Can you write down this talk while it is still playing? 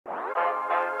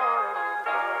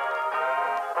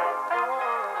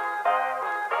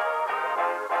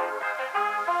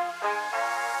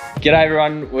G'day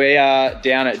everyone, we are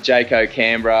down at Jayco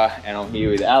Canberra and I'm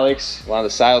here with Alex, one of the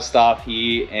sales staff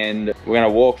here, and we're going to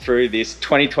walk through this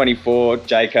 2024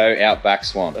 Jayco Outback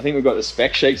Swan. I think we've got the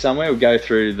spec sheet somewhere. We'll go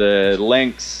through the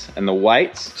lengths and the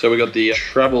weights. So we got the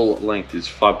travel length is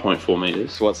 5.4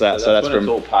 meters. So what's that? So that's when from... it's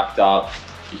all packed up,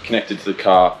 you connect it to the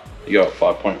car, you go at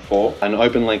 5.4. And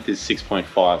open length is 6.5.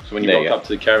 So when you walk up to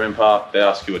the caravan park, they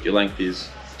ask you what your length is.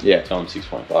 Yeah. Tell them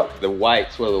 6.5. The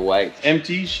weights, what are the weights?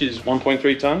 Empty is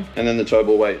 1.3 ton, and then the tow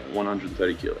ball weight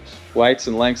 130 kilos. Weights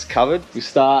and lengths covered. We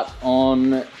start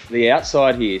on the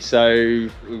outside here. So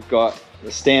we've got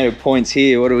the standard points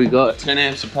here. What do we got? 10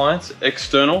 amps appliance,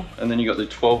 external, and then you got the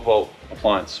 12 volt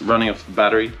appliance running off the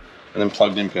battery and then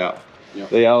plugged in power. Yep.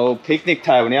 The old picnic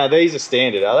table. Now these are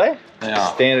standard, are they? They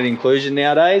are. Standard inclusion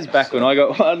nowadays. Back when I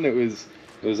got one, it was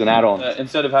an add-on.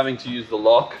 Instead of having to use the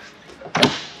lock,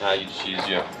 you just use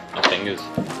your fingers.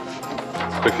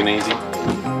 It's quick and easy.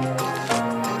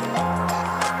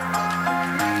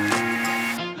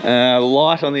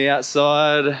 Light on the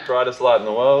outside. Brightest light in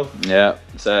the world. Yeah,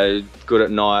 so good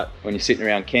at night when you're sitting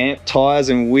around camp. Tyres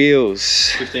and wheels.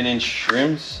 15-inch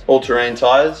rims, all-terrain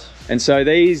tyres. And so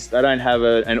these, they don't have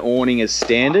an awning as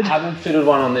standard? I haven't fitted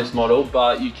one on this model,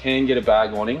 but you can get a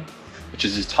bag awning, which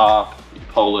is this tarp. You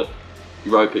pole it,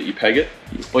 you rope it, you peg it.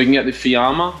 Or you can get the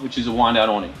Fiamma, which is a wind-out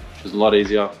awning, which is a lot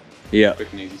easier. Yeah.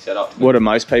 Quick and easy setup. What do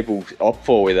most people opt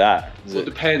for with that? Well, it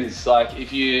depends. Like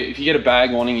if you get a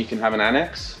bag awning, you can have an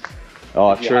annex.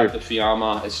 Oh, if true. You have the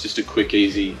Fiamma, it's just a quick,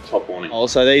 easy top awning.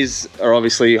 Also, these are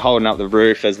obviously holding up the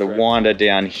roof as the winder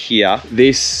down here.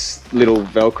 This little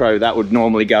Velcro, that would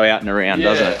normally go out and around,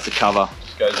 doesn't it? To cover.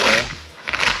 Just goes there.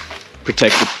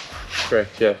 Protect the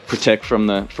Correct, yeah. Protect from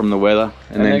the weather,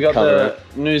 and then they got cover the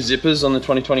it. new zippers on the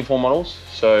 2024 models,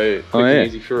 so quick and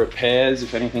easy for repairs.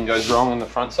 If anything goes wrong on the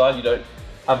front side, you don't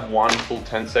have one full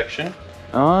tent section.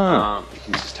 You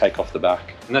can just take off the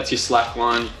back, and that's your slack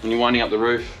line when you're winding up the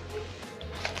roof.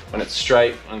 When it's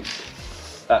straight and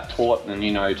that taut, then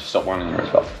you know to stop winding the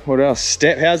roof up. What else?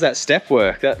 Step. How's that step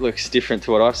work? That looks different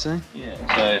to what I've seen. Yeah.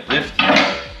 So lift,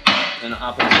 then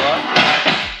up and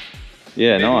slide.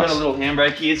 Yeah, nice. We've got a little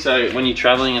handbrake here, so when you're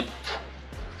traveling, it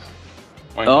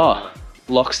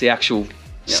locks the actual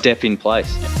step in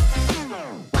place.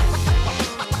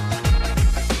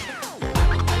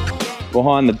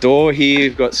 Behind the door here,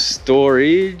 you've got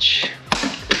storage.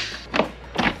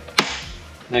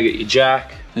 Now you get your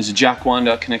jack. There's a jack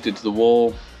winder connected to the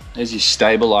wall. There's your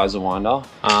stabilizer winder.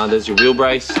 There's your wheel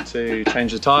brace to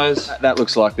change the tires. That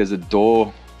looks like there's a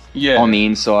door on the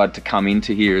inside to come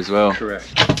into here as well.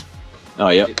 Correct. Oh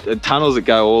yeah, the tunnels that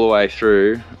go all the way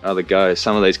through are the go.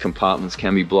 Some of these compartments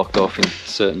can be blocked off in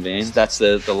certain vans. That's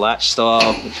the latch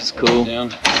style, which is cool. Down.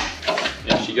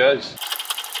 There she goes.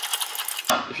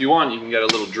 If you want, you can get a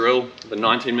little drill with a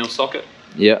 19mm socket.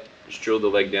 Yep. Just drill the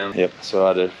leg down. Yep, that's what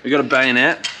I do. We got a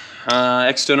bayonet,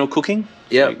 external cooking.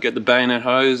 Yeah. So get the bayonet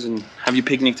hose and have your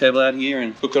picnic table out here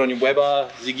and cook it on your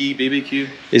Weber, Ziggy, BBQ.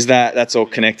 Is that's all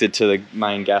connected to the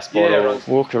main gas bottle? Yeah.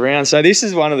 Walk around. So this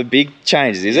is one of the big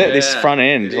changes, is it? This front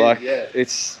end,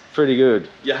 it's pretty good.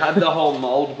 You had the whole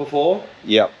mold before.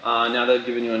 Yep. Now they've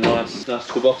given you a nice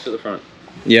toolbox at the front.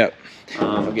 Yep.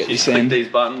 I'll get this click these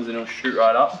buttons and it'll shoot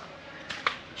right up.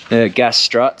 Yeah, gas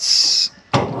struts.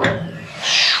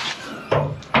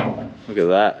 Look at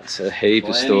that, it's a heap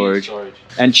of storage.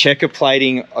 And checker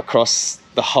plating across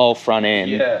the whole front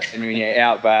end. Yeah. And when you're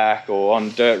out back or on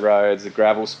dirt roads, the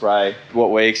gravel spray.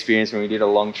 What we experienced when we did a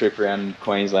long trip around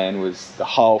Queensland was the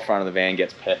whole front of the van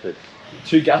gets peppered.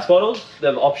 2 gas bottles,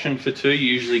 they've optioned for 2,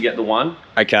 you usually get the 1.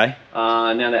 Okay.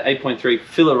 Now they're 8.3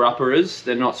 filler uppers,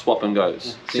 they're not swap and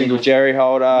goes. Single jerry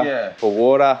holder for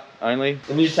water only.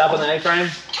 Let me just tap on the A-frame.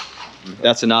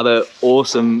 That's another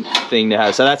awesome thing to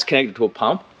have. So that's connected to a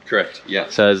pump? Correct, yeah.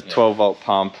 So there's a 12 volt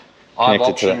pump I've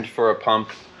connected optioned for a pump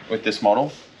with this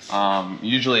model.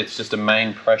 Usually it's just a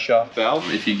main pressure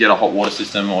valve. If you get a hot water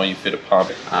system or you fit a pump,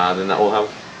 then that will have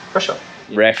pressure.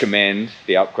 Recommend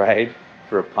the upgrade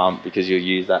for a pump because you'll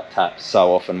use that tap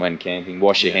so often when camping.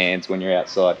 Wash your hands when you're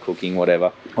outside cooking,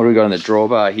 whatever. What do we got on the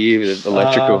drawbar here with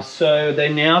electrical? So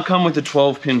they now come with a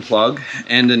 12-pin plug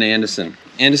and an Anderson.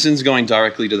 Anderson's going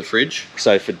directly to the fridge.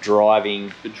 So for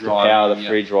driving, power the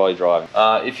fridge while you're driving.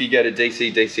 If you get a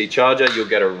DC charger, you'll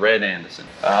get a red Anderson.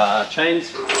 Chains,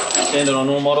 standard on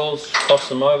all models. Cross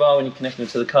them over when you connect them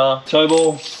to the car. Tow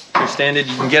ball, pretty standard.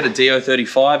 You can get a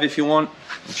DO35 if you want,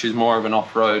 which is more of an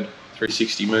off-road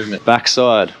 360 movement.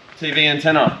 Backside. TV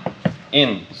antenna.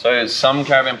 So some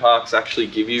caravan parks actually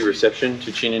give you reception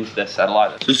to tune into their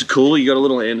satellite. So this is cool. You got a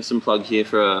little Anderson plug here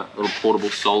for a little portable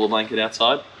solar blanket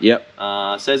outside. Yep.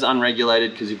 Says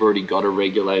unregulated because you've already got a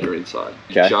regulator inside.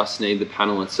 Okay. You just need the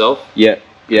panel itself. Yep.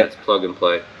 Yep. It's plug and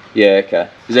play. Yeah, okay.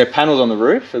 Is there panels on the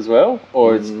roof as well?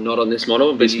 Or it's not on this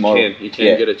model, but you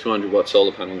can get a 200 watt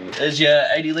solar panel. There's your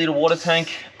 80 litre water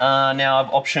tank. Now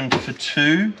I've optioned for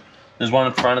 2. There's one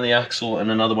in front of the axle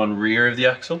and another one rear of the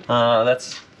axle.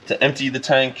 That's to empty the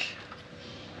tank.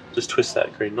 Just twist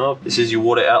that green knob. This is your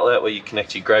water outlet where you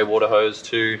connect your grey water hose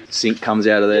to. Sink comes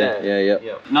out of there.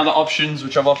 Yeah. Another options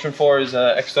which I've optioned for is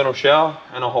an external shower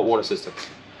and a hot water system.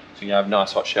 So you have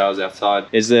nice hot showers outside.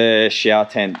 Is the shower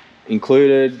tent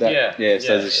included? So there's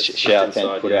a shower tent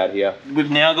inside, put out here.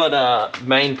 We've now got a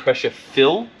main pressure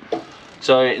fill.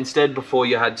 So instead, before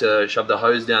you had to shove the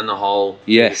hose down the hole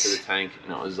into the tank,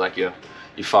 and it was like you're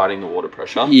fighting the water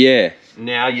pressure. Yeah.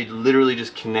 Now you literally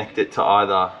just connect it to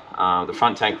either the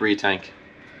front tank, rear tank,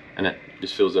 and it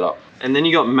just fills it up. And then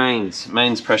you got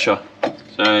mains pressure.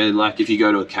 So like if you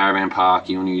go to a caravan park,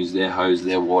 you want to use their hose,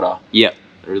 their water. Yep.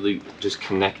 Really just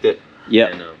connect it.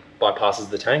 Yep. And bypasses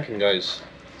the tank and goes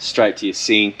straight to your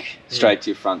sink, straight to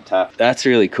your front tap. That's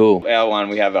really cool. Our one,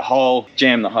 we have a hole,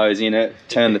 jam the hose in it,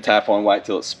 turn the tap on, wait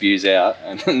till it spews out,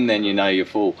 and then you know you're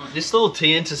full. This little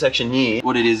T intersection here,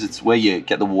 what it is, it's where you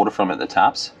get the water from at the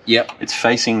taps. Yep. It's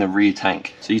facing the rear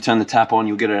tank. So you turn the tap on,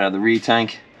 you'll get it out of the rear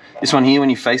tank. This one here, when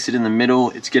you face it in the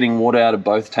middle, it's getting water out of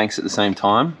both tanks at the same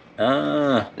time.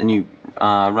 Then you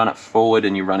run it forward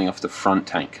and you're running off the front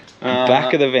tank.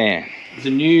 Back of the van.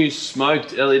 The new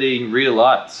smoked LED rear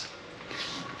lights.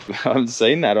 I haven't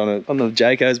seen that on the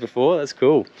Jaycos before. That's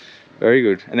cool. Very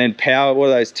good. And then power, what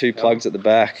are those 2 plugs at the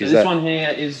back? So this one here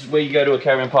is where you go to a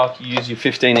caravan park, you use your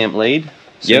 15 amp lead.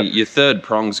 So your third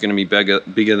prong's going to be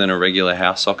bigger than a regular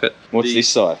house socket. What's this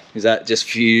side? Is that just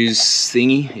fuse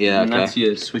thingy? Yeah, and that's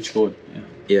your switchboard.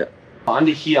 Yeah.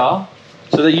 Under here,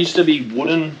 so there used to be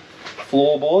wooden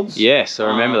floorboards. Yes, I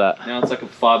remember that. Now it's like a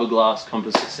fiberglass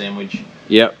composite sandwich.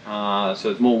 Yep. So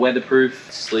it's more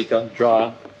weatherproof, sleeker,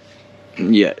 drier.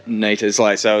 Yeah, neat. It's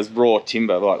like, so it was raw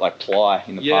timber, like ply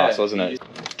in the past, wasn't it?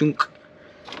 Dunk.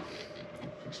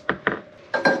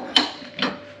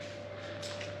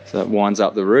 So that winds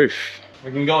up the roof.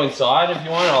 We can go inside if you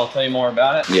want, I'll tell you more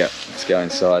about it. Yeah, let's go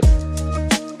inside.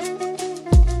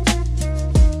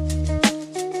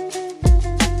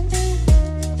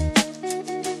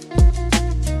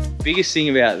 Biggest thing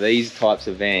about these types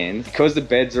of vans, because the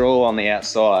beds are all on the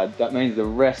outside, that means the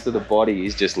rest of the body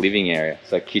is just living area.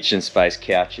 So kitchen space,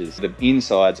 couches. The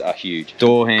insides are huge.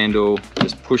 Door handle,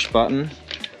 just push button,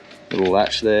 little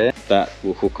latch there. That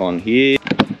will hook on here.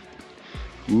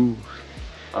 Ooh.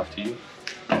 After you.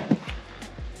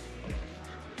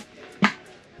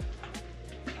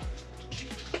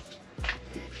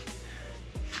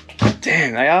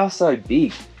 Damn, they are so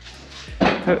big.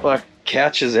 Like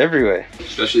couches everywhere.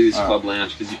 Especially this club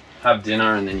lounge, because you have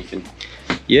dinner and then you can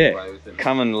play with it.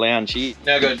 Come and lounge here.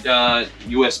 Now got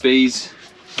USBs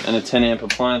and a 10 amp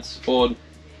appliance board.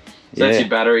 So that's your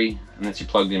battery and that's your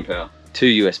plugged in power.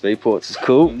 2 USB ports is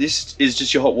cool. And this is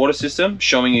just your hot water system,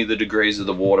 showing you the degrees of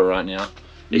the water right now.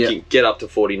 It can get up to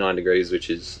 49 degrees, which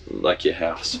is like your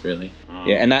house, really.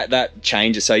 Yeah, and that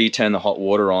changes. So you turn the hot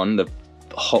water on, the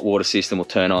hot water system will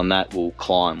turn on, that will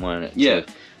climb, won't it? Yeah.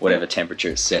 To whatever temperature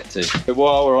it's set to.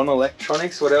 While we're on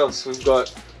electronics, what else? We've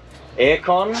got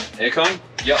aircon. Aircon?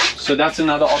 Yep. So that's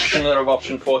another option that I've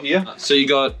optioned for here. So you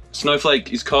got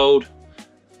Snowflake is cold,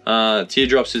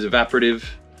 Teardrops is evaporative,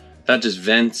 that just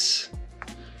vents,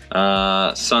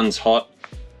 Sun's hot,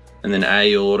 and then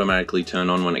A will automatically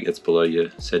turn on when it gets below your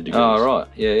said degrees. Oh, right.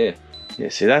 Yeah. Yeah,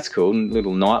 see, that's cool.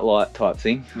 Little nightlight type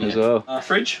thing as well.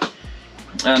 Fridge.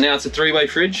 Now it's a 3-way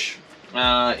fridge.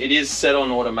 It is set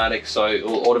on automatic, so it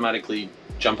will automatically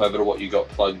jump over to what you got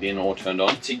plugged in or turned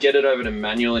on. To get it over to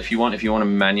manual, if you want to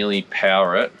manually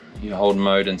power it, you hold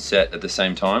mode and set at the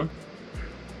same time.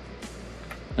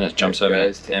 And it jumps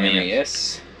over to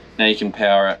MES. Now you can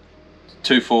power it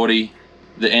 240,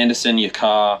 the Anderson, your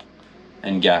car,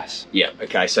 and gas. Yeah,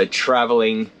 okay, so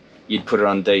traveling, you'd put it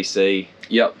on DC.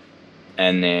 Yep.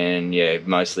 And then, yeah,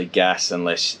 mostly gas,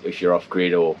 unless if you're off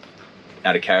grid or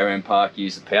at a caravan park,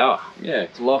 use the power. Yeah.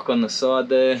 Lock on the side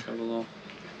there.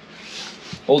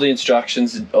 All the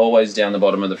instructions are always down the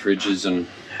bottom of the fridges and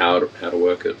how to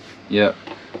work it. Yep.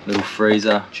 Little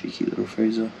freezer. Cheeky little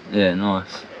freezer. Yeah,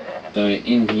 nice. So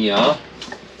in here,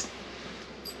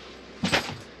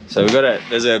 so we've got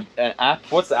there's an app.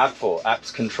 What's the app for?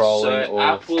 Apps controlling. So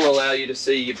app will allow you to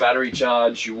see your battery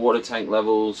charge, your water tank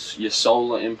levels, your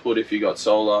solar input if you got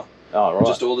solar. Oh, right.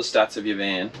 Just all the stats of your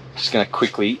van. Just gonna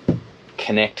quickly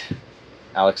connect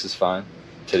Alex's phone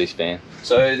to this van.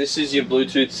 So this is your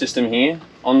Bluetooth system here.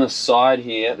 On the side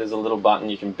here, there's a little button.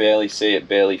 You can barely see it,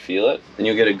 barely feel it. Then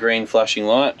you'll get a green flashing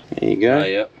light. There you go.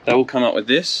 Yep. That will come up with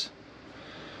this.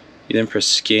 You then press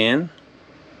scan.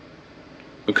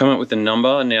 It'll come up with the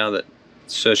number now that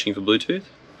it's searching for Bluetooth.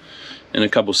 In a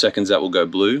couple seconds, that will go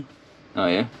blue. Oh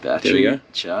yeah, battery. There we go.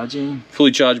 Charging.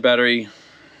 Fully charged battery.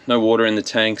 No water in the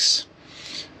tanks.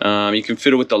 You can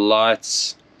fiddle with the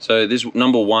lights. So this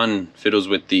number 1 fiddles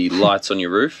with the lights on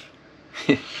your roof.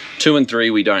 2 and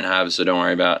 3 we don't have, so don't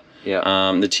worry about. Yeah.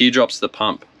 The teardrop's the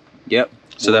pump. Yep.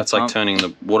 So water that's pump. Like turning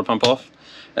the water pump off,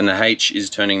 and the H is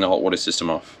turning the hot water system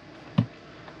off.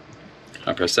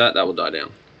 I press that, that will die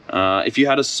down. If you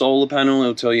had a solar panel,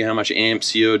 it'll tell you how much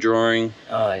amps you're drawing.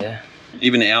 Oh yeah.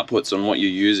 Even outputs on what you're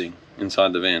using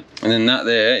inside the van. And then that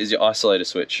there is your isolator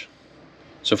switch.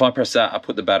 So if I press that, I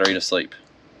put the battery to sleep.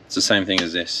 It's the same thing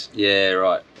as this. Yeah,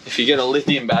 right. If you get a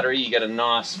lithium battery, you get a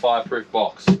nice fireproof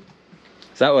box.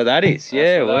 Is that what that is? That's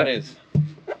yeah, what that is.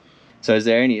 So is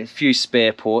there a few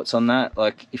spare ports on that?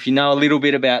 Like if you know a little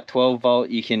bit about 12 volt,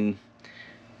 you can,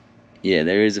 yeah,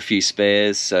 there is a few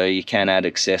spares, so you can add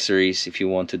accessories if you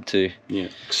wanted to. Yeah,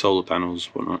 solar panels,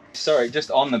 whatnot. Sorry,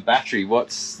 just on the battery,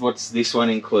 what's this one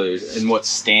include and what's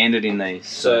standard in these?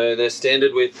 So they're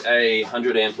standard with a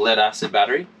 100 amp lead acid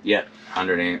battery. Yeah,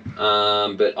 100 amp.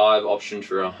 But I've optioned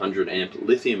for a 100 amp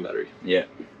lithium battery. Yeah.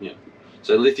 Yeah.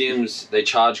 So lithiums, they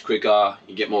charge quicker,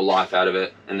 you get more life out of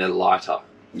it, and they're lighter.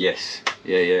 Yes.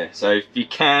 Yeah, yeah. So if you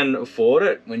can afford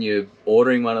it when you're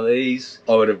ordering one of these,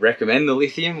 I would recommend the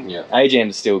lithium. Yeah. AGMs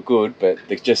are still good, but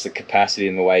just the capacity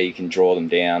and the way you can draw them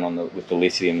down on with the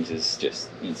lithiums is just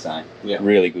insane. Yeah.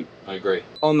 Really good. I agree.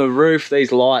 On the roof,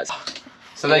 these lights.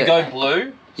 So they go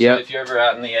blue. So yeah. if you're ever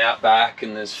out in the outback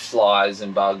and there's flies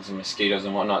and bugs and mosquitoes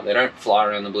and whatnot, they don't fly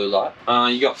around the blue light.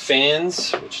 You got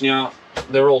fans, which now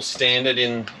they're all standard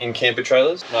in camper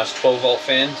trailers. Nice 12 volt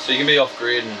fan, so you can be off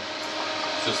grid and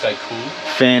still stay cool.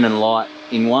 Fan and light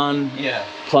in one. Yeah.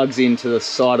 Plugs into the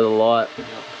side of the light. Yeah.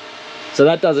 So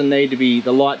that doesn't need to be,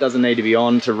 the light doesn't need to be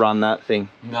on to run that thing.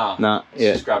 No. No.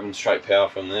 Yeah. Just grabbing straight power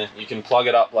from there. You can plug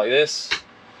it up like this,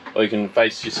 or you can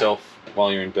face yourself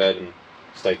while you're in bed and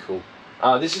stay cool.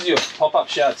 This is your pop-up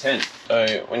shower tent.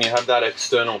 So when you have that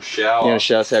external shower. You want to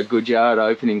show us how good you are at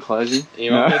opening and closing?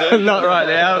 You want me to do it? Not right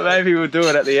now. Maybe we'll do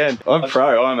it at the end. I'm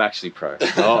pro. I'm actually pro.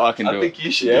 Oh, I can do it. I think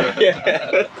you should do it.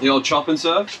 Yeah. The old chop and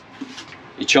serve.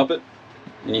 You chop it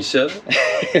and you serve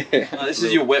it. This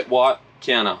is your wet wipe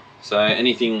counter. So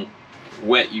anything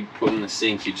wet you put in the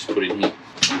sink, you just put in here.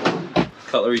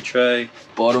 Cutlery tray.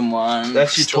 Bottom one.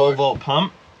 That's your 12 volt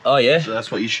pump. Oh yeah. So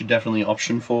that's what you should definitely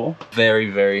option for.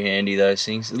 Very, very handy, those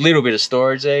things. A little bit of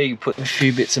storage there. You put a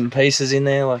few bits and pieces in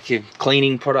there, like your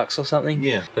cleaning products or something.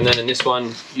 Yeah. And then in this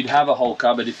one, you'd have a whole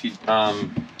cupboard if you oh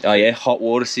yeah, hot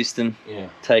water system. Yeah.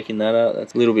 Taking that out.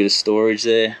 That's a little bit of storage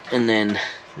there. And then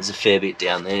there's a fair bit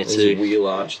down there too. There's a wheel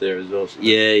arch there as well.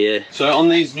 Yeah, yeah. So on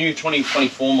these new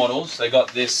 2024 models, they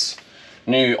got this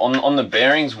new, on the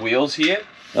bearings wheels here.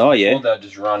 Oh yeah. Before they'd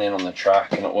just run in on the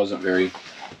track and it wasn't very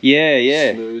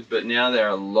smooth, but now they're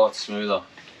a lot smoother.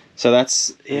 So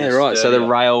that's, yeah, right. So the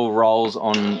rail rolls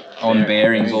on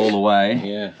bearings all the way.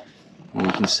 Yeah. And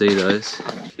you can see those.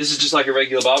 This is just like a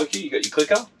regular barbecue. You got your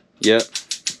clicker. Yep.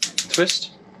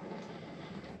 Twist.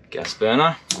 Gas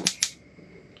burner.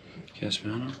 Gas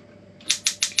burner.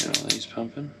 Get all these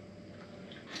pumping.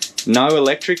 No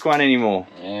electric one anymore.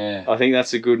 Yeah. I think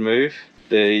that's a good move.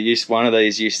 One of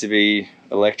these used to be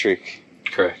electric.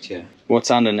 Correct, yeah. What's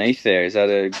underneath there? Is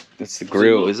that that's the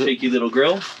grill, is it? Cheeky little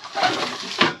grill.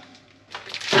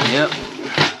 Yep.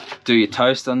 Do your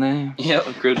toast on there.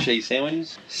 Yep, grilled cheese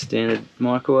sandwiches. Standard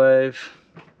microwave.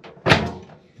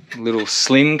 Little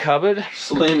slim cupboard.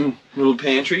 Slim little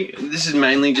pantry. This is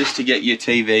mainly just to get your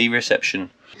TV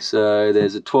reception. So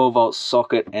there's a 12 volt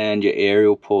socket and your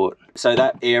aerial port. So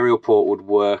that aerial port would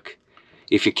work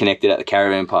if you're connected at the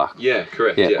caravan park. Yeah,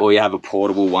 correct. Yeah, or you have a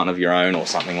portable one of your own or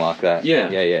something like that. Yeah.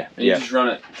 Yeah, yeah. And you just run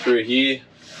it through here.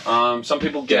 Some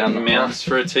people get mounts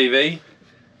for a TV.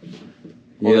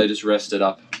 Or they just rest it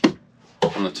up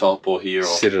on the top or here. Or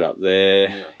sit it up there.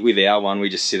 Yeah. With our one, we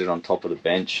just sit it on top of the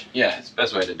bench. Yeah, it's the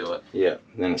best way to do it. Yeah,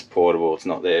 then it's portable. It's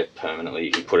not there permanently.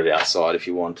 You can put it outside if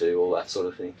you want to, all that sort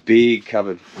of thing. Big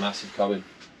cupboard. Massive cupboard.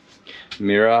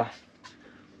 Mirror.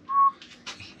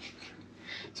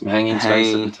 Some hanging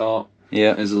space at the top.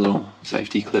 Yeah. There's a little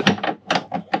safety clip.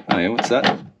 Oh yeah, what's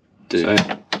that? So,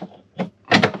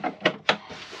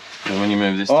 and when you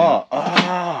move this down.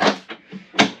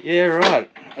 Yeah, right.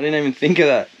 I didn't even think of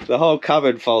that. The whole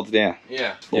cupboard folds down.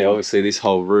 Yeah. Yeah, obviously this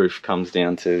whole roof comes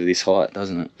down to this height,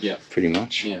 doesn't it? Yeah. Pretty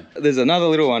much. Yeah. There's another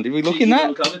little one. Did we look in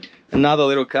that? Cupboard? Another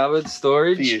little cupboard,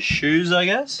 storage. For your shoes, I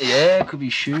guess? Yeah, it could be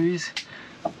shoes.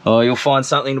 Oh, you'll find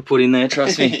something to put in there,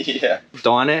 trust me. Yeah.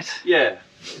 Dinette. Yeah.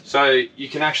 So you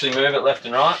can actually move it left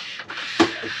and right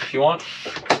if you want.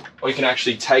 Or you can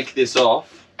actually take this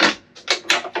off.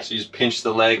 So you just pinch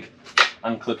the leg,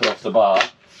 unclip it off the bar.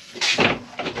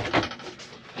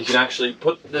 You can actually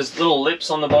put, there's little lips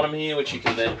on the bottom here, which you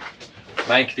can then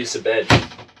make this a bed.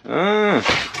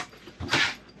 Ah.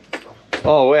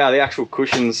 Oh wow, the actual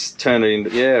cushions turn it into,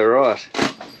 yeah, right.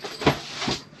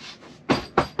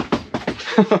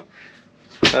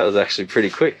 That was actually pretty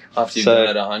quick. After you've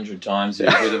done it 100 times,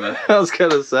 it's a bit of a... I was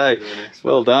going to say,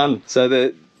 well done. So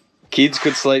the kids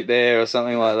could sleep there or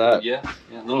something like that. Yeah,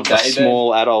 little day bed.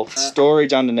 Small adult.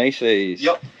 Storage underneath these.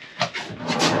 Yep.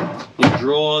 Little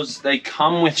drawers. They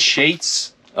come with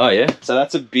sheets. Oh yeah. So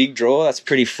that's a big drawer. That's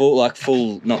pretty full, like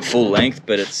full, not full length,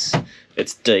 but it's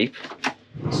deep.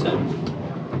 So,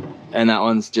 and that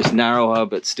one's just narrower,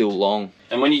 but still long.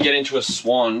 And when you get into a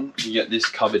Swan, you get this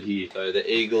cupboard here. So the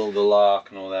eagle, the lark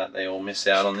and all that, they all miss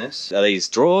out on this. Are these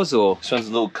drawers or? This one's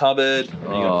a little cupboard. And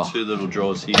you got 2 little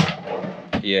drawers here.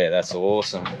 Yeah, that's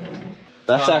awesome.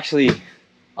 That's actually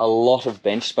a lot of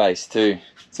bench space too.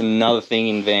 It's another thing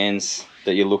in vans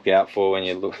that you look out for when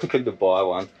you looking to buy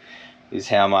one, is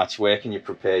how much, where can you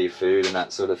prepare your food and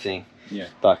that sort of thing. Yeah.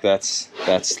 Like that's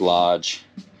large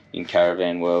in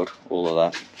caravan world, all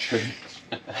of that. True.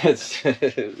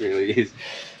 It really is.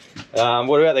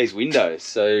 What about these windows?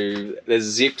 So there's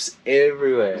zips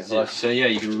everywhere. Like, so yeah,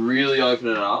 you can really open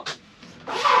it up.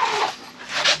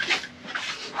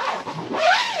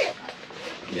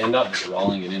 You end up just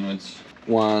rolling it inwards.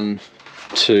 1,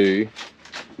 2,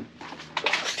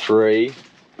 3,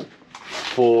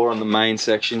 4 on the main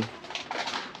section.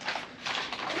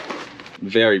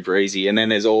 Very breezy, and then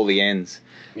there's all the ends.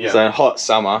 Yeah. So in hot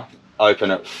summer,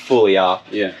 open it fully up.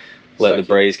 Yeah. Let the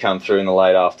breeze come through in the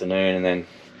late afternoon, and then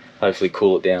hopefully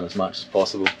cool it down as much as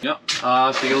possible. Yep. So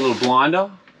you get a little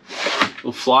blinder,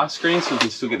 little fly screen, so you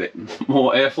can still get it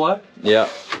more airflow. Yeah.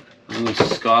 And there's a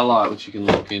skylight which you can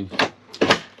lock in.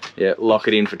 Yeah, lock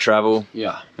it in for travel.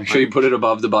 Yeah. Make sure you put it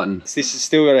above the button. This has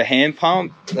still got a hand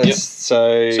pump. That's, yep.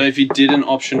 So if you did an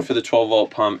option for the 12-volt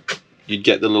pump, you'd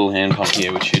get the little hand pump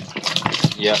here, which you'd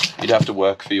have to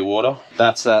work for your water.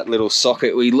 That's that little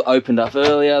socket we opened up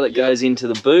earlier that goes into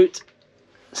the boot.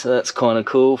 So that's kind of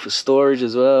cool for storage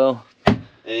as well.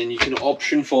 And you can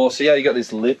option for, see how you got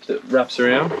this lip that wraps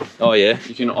around? Oh yeah.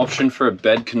 You can option for a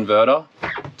bed converter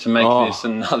to make this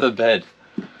another bed.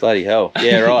 Bloody hell.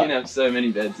 Yeah, right. You can have so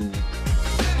many beds in there.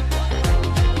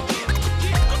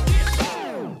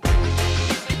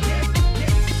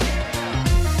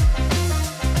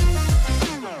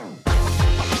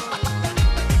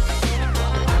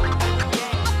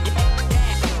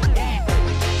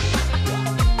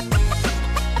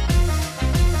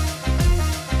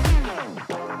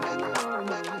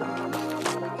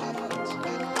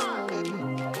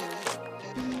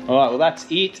 All right, well that's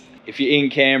it. If you're in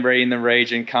Canberra, in the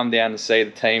region, come down and see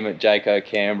the team at Jayco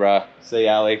Canberra. See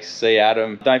Alex, see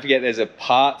Adam. Don't forget there's a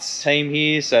parts team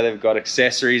here, so they've got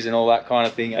accessories and all that kind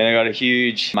of thing. And they've got a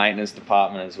huge maintenance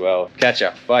department as well. Catch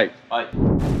ya, bye. Bye.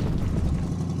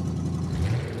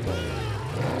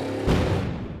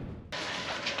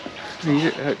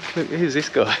 Who's this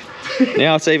guy?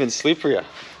 Now it's even slipperier.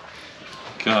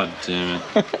 God damn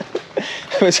it.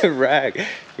 It was a rag.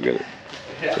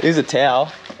 Here's a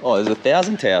towel. Oh, there's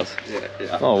 1,000 towels.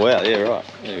 Yeah. Oh wow, yeah, right.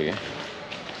 There we go.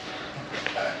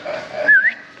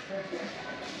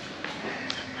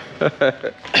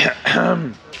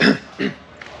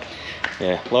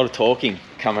 Yeah, a lot of talking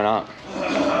coming up.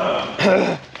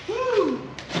 Alright,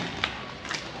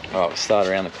 we'll start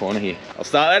around the corner here. I'll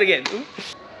start that again.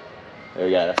 There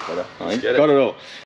we go, that's better. I think got it all.